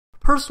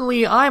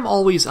Personally, I'm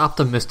always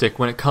optimistic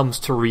when it comes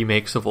to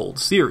remakes of old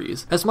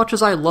series. As much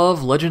as I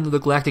love Legend of the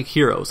Galactic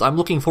Heroes, I'm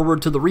looking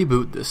forward to the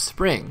reboot this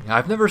spring.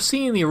 I've never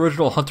seen the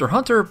original Hunter x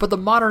Hunter, but the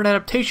modern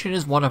adaptation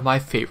is one of my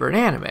favorite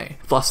anime.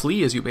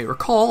 Thusly, as you may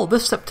recall,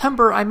 this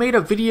September I made a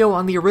video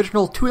on the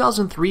original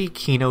 2003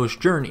 Kino's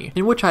Journey,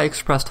 in which I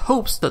expressed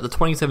hopes that the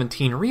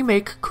 2017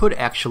 remake could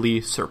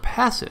actually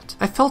surpass it.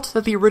 I felt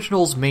that the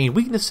original's main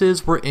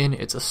weaknesses were in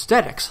its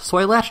aesthetics, so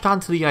I latched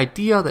onto the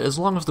idea that as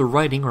long as the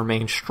writing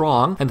remained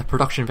strong and the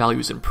production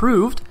values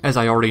improved, as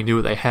I already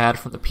knew they had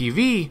from the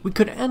PV, we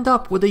could end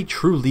up with a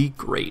truly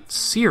great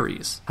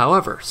series.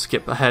 However,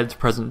 skip ahead to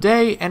present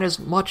day, and as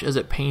much as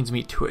it pains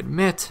me to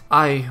admit,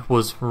 I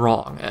was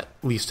wrong, at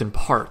least in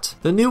part.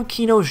 The new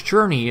Kino's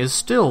Journey is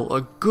still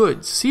a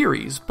good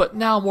series, but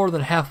now more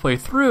than halfway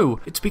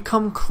through, it's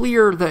become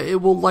clear that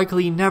it will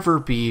likely never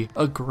be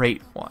a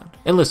great one.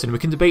 And listen, we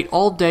can debate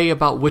all day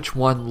about which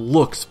one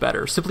looks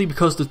better, simply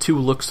because the two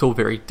look so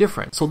very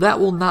different, so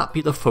that will not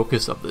be the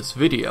focus of this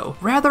video.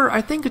 Rather,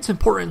 I think it's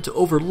important to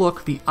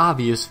overlook the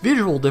obvious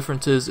visual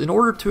differences in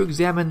order to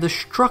examine the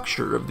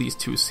structure of these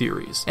two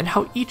series, and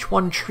how each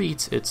one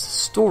treats its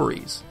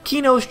stories.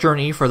 Kino's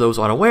Journey, for those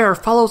unaware,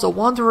 follows a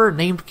wanderer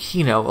named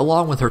Kino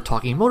along with her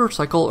talking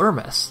motorcycle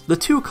Hermes. The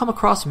two come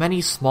across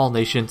many small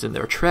nations in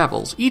their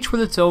travels, each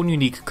with its own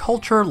unique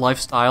culture,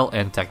 lifestyle,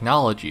 and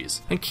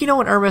technologies, and Kino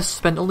and Hermes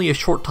spend only a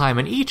short time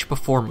in each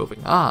before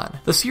moving on.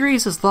 The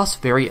series is thus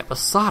very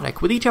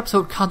episodic, with each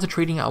episode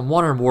concentrating on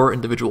one or more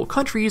individual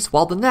countries,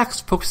 while the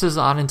next focuses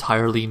on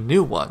entirely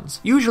new ones.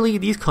 Usually,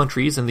 these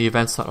countries and the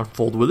events that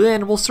unfold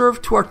within will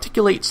serve to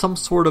articulate some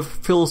sort of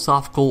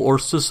philosophical or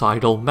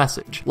societal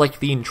message, like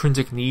the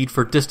intrinsic need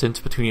for distance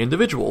between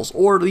individuals,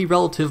 or the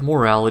relative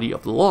morality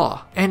of the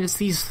law. And it's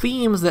these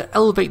themes that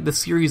elevate the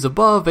series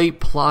above a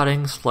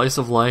plodding slice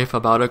of life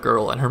about a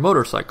girl and her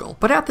motorcycle.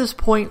 But at this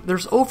point,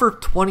 there's over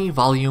 20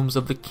 volumes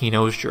of the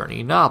Kino's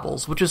Journey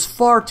novels, which is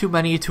far too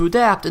many to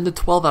adapt in the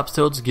 12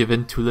 episodes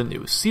given to the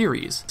new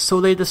series, so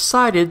they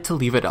decided to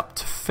leave it up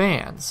to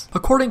fans.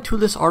 According to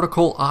this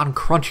article on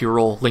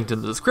Crunchyroll, linked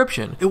in the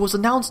description, it was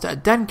announced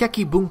at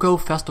Dengeki Bunko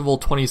Festival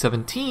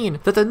 2017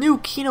 that the new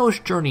Kino's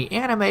Journey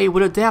anime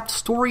would adapt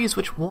stories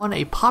which won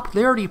a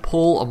popularity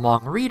poll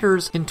among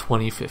readers in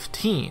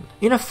 2015.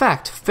 In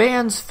effect,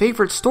 fans'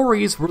 favorite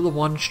stories were the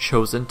ones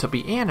chosen to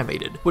be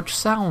animated, which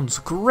sounds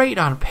great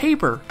on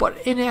paper, but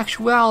in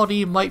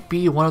actuality might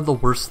be one of the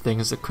worst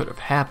things that could have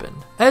happened.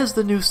 As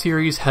the new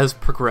series has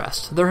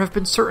progressed, there have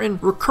been certain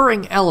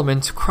recurring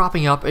elements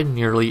cropping up in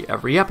nearly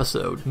every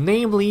episode,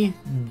 namely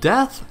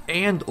death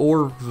and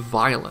or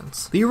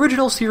violence. The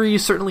original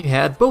series certainly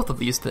had both of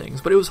these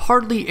things, but it was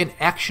hardly an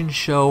action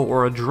show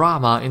or a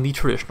drama in the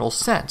traditional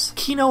sense.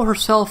 Kino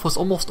herself was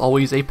almost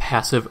always a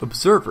passive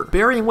observer,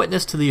 bearing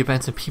witness to the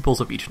events and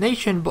peoples of each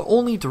nation, but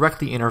only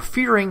directly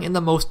interfering in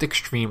the most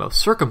extreme of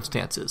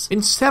circumstances.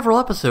 In several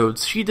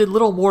episodes, she did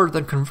little more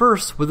than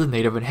converse with the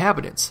native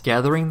inhabitants,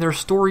 gathering their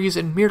stories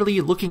and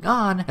merely looking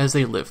on as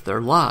they lived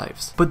their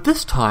lives. But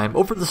this time,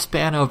 over the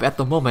span of, at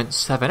the moment,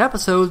 7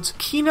 episodes,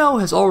 Kino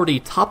has already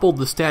toppled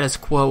the status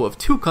quo of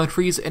 2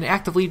 countries and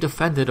actively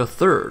defended a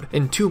third.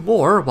 In 2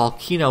 more, while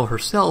Kino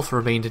herself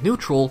remained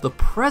neutral, the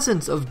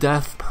presence of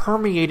death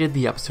permeated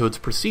the episode's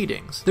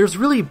proceedings. There's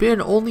really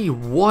been only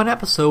one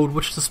episode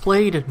which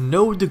displayed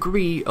no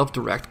degree of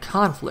direct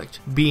conflict,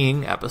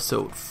 being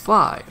episode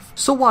 5.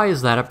 So why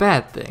is that a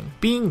bad thing?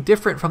 Being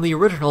different from the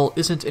original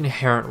isn't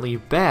inherently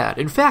bad.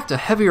 In fact, a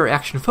heavier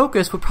action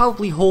focus would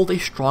probably hold a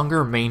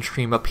stronger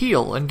mainstream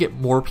appeal and get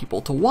more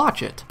people to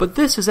watch it. But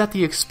this is at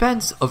the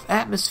expense of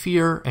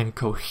atmosphere and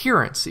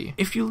coherency.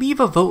 If you leave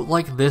a vote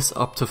like this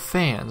up to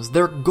fans,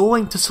 they're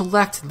going to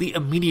select the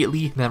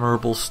immediately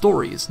memorable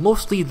stories,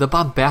 mostly the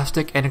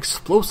bombastic and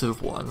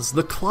explosive ones,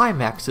 the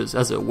climaxes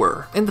as it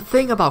were. And the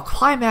thing about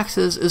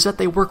climaxes is that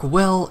they work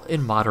well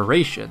in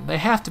moderation. They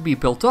have to be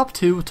built up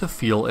to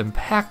feel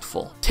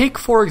impactful. Take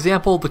for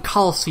example the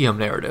Colosseum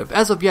narrative,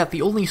 as of yet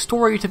the only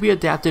story to be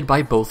adapted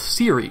by both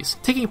series,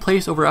 taking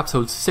place over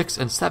episodes 6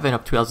 and 7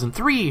 of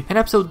 2003 and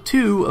episode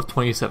 2 of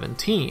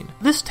 2017.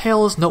 This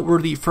tale is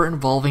noteworthy for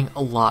involving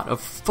a lot of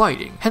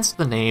fighting, hence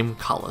the name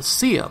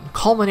Colosseum,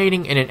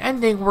 culminating in an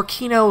ending where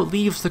Kino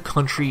leaves the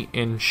country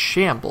in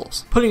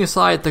shambles. Putting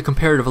aside the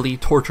comparatively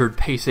tortured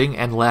pacing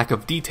and lack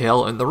of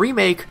detail in the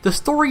remake, the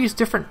story's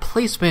different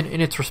placement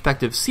in its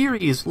respective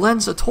series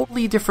lends a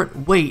totally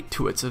different weight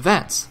to its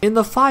events. In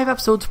the 5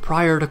 episodes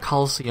prior to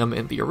Colosseum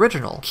in the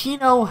original,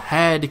 Kino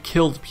had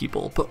killed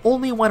people, but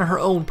only when her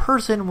own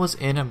person was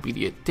in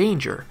immediate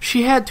danger.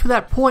 She had to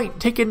that point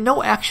taken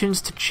no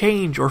actions to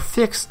change or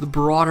fix the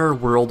broader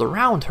world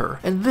around her,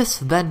 and this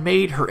then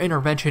made her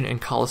intervention in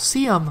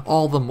Colosseum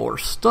all the more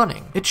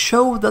stunning. It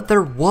showed that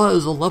there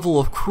was a level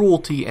of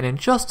cruelty and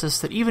injustice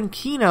that even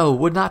Kino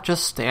would not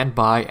just stand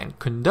by and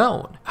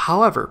condone.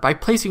 However, by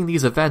placing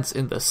these events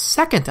in the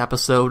 2nd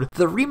episode,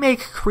 the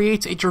remake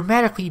creates a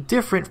dramatically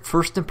different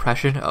first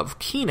impression of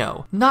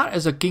Kino, not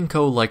as a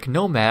Ginkgo-like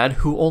nomad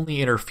who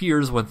only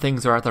interferes when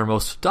things are at their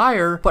most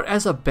dire, but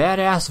as a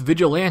badass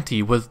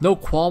vigilante with no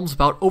qualms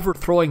about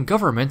overthrowing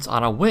governments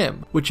on a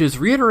whim, which is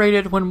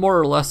reiterated when more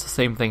or less the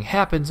same thing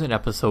happens in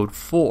episode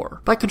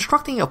 4. By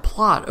constructing a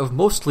plot of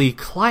mostly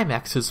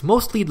climaxes,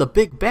 mostly the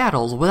big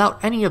battles,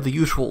 without any of the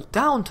usual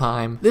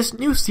downtime, this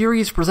new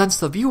series presents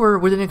the viewer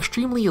with an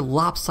extremely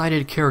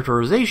lopsided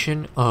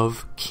characterization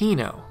of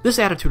Kino. This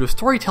attitude of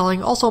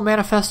storytelling also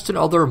manifests in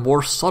other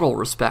more subtle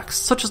respects,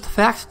 such as the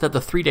fact that the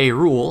 3-day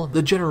rule,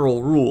 the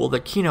general rule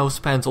that Kino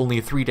spends only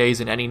 3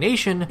 days in any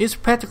nation, is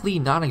practically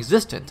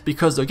non-existent,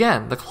 because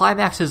again, the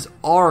climaxes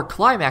are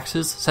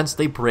climaxes since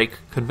they break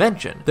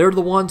convention. They're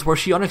the ones where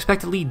she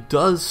unexpectedly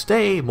does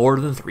stay more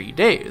than 3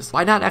 days.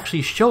 By not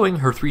actually showing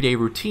her 3-day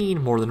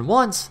routine more than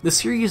once, the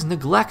series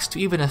neglects to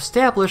even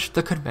establish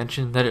the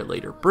convention that it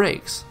later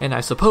breaks. And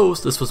I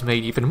suppose this was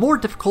made even more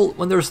difficult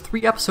when there's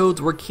 3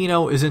 episodes where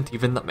Kino isn't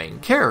even the main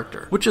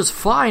character, which is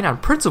fine on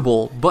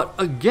principle, but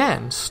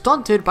again,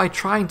 stunted by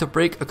trying to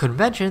break a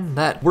convention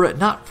that, were it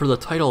not for the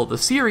title of the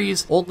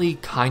series, only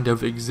kind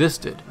of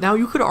existed. Now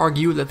you could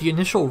argue that the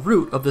initial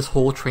root of this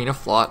whole train of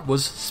thought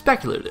was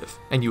speculative,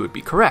 and you would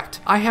be correct.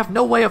 I have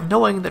no way of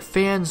knowing that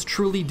fans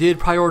truly did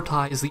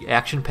prioritize the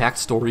action-packed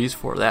stories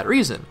for that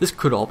reason. This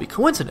could all be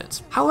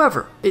coincidence.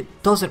 However,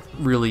 it doesn't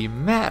really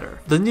matter.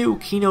 The new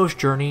Kino's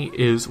journey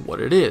is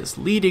what it is,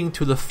 leading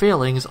to the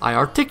failings I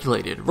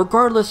articulated,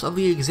 regardless of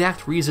the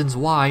exact reasons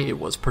why it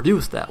was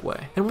produced that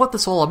way. And what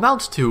this all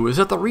amounts to is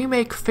that the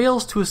remake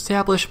fails to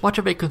establish much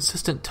of a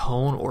consistent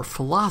tone or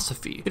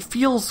philosophy. It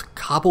feels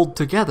cobbled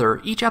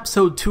together, each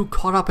episode too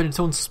caught up in its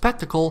own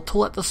spectacle to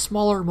let the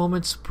smaller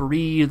moments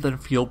breathe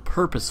and feel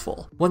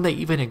purposeful, when they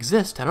even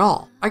exist at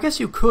all. I guess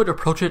you could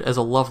approach it as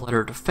a love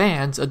letter to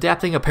fans,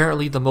 adapting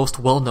apparently the most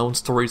well-known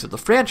stories of the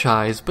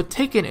franchise, but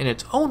taken in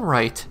its own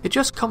right, it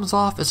just comes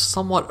off as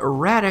somewhat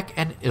erratic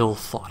and ill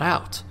thought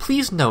out.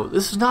 Please note,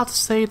 this is not to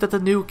say that the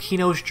new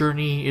Kino's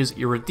journey is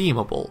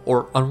irredeemable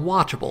or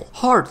unwatchable.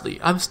 Hardly.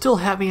 I'm still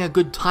having a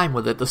good time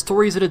with it. The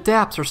stories it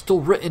adapts are still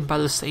written by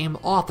the same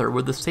author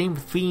with the same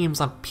themes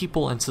on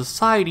people and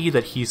society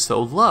that he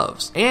so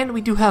loves. And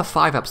we do have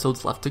 5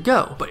 episodes left to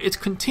go, but its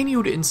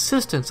continued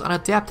insistence on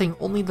adapting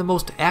only the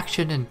most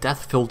action and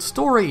death-filled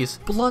stories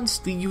blunts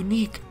the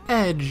unique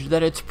edge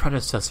that its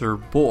predecessor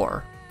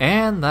bore.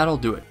 And that'll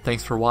do it.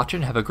 Thanks for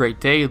watching, have a great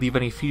day, leave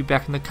any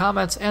feedback in the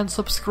comments, and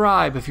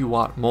subscribe if you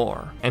want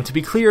more. And to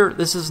be clear,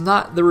 this is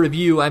not the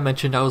review I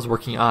mentioned I was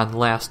working on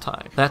last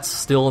time. That's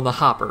still in the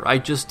hopper, I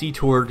just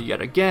detoured yet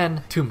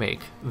again to make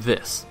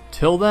this.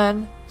 Till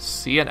then,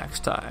 see you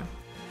next time.